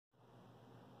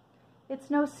It's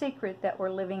no secret that we're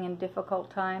living in difficult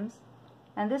times,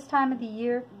 and this time of the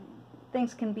year,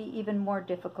 things can be even more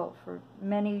difficult for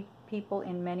many people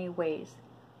in many ways.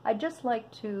 I'd just like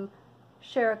to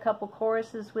share a couple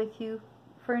choruses with you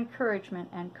for encouragement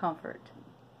and comfort.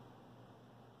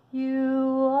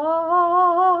 You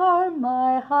are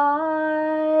my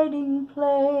hiding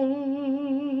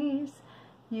place.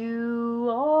 You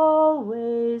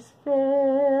always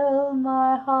fill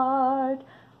my heart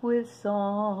with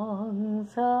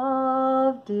songs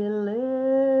of deliverance.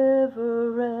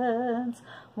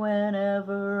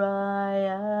 Whenever I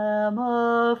am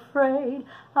afraid,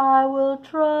 I will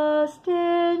trust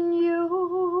in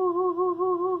you.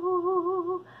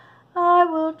 I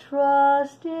will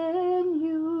trust in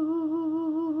you.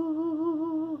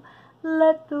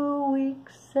 Let the weak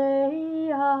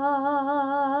say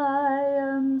I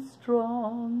am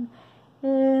strong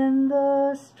in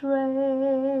the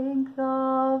strength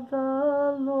of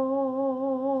the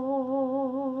Lord.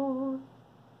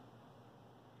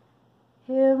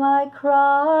 Hear my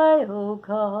cry, O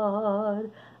God,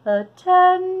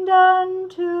 attend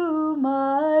unto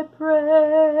my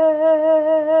prayer.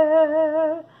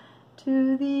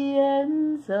 To the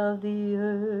ends of the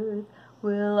earth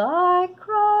will I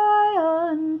cry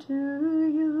unto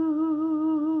you.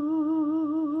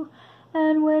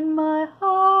 And when my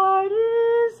heart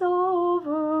is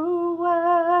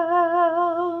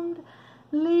overwhelmed,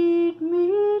 lead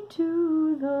me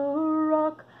to the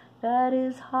rock that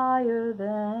is higher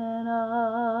than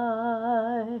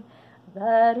I,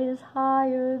 that is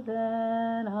higher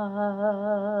than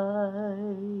I.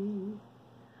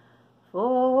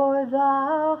 For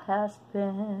thou hast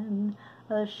been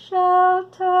a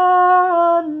shelter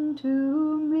unto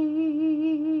me,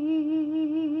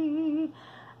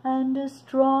 and a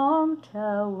strong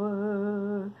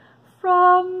tower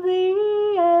from the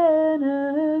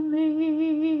enemy.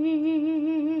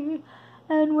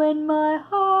 And when my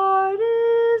heart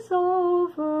is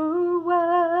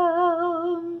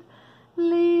overwhelmed,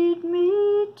 lead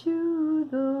me to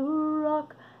the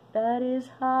rock that is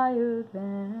higher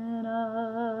than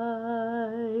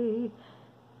I,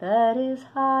 that is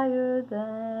higher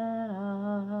than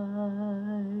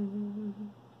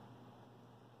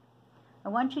I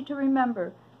want you to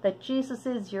remember that Jesus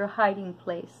is your hiding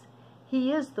place.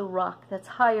 He is the rock that's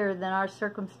higher than our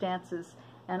circumstances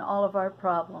and all of our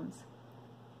problems.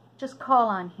 Just call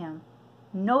on Him.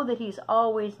 Know that He's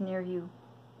always near you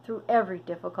through every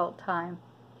difficult time.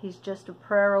 He's just a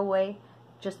prayer away,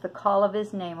 just the call of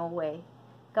His name away.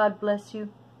 God bless you.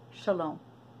 Shalom.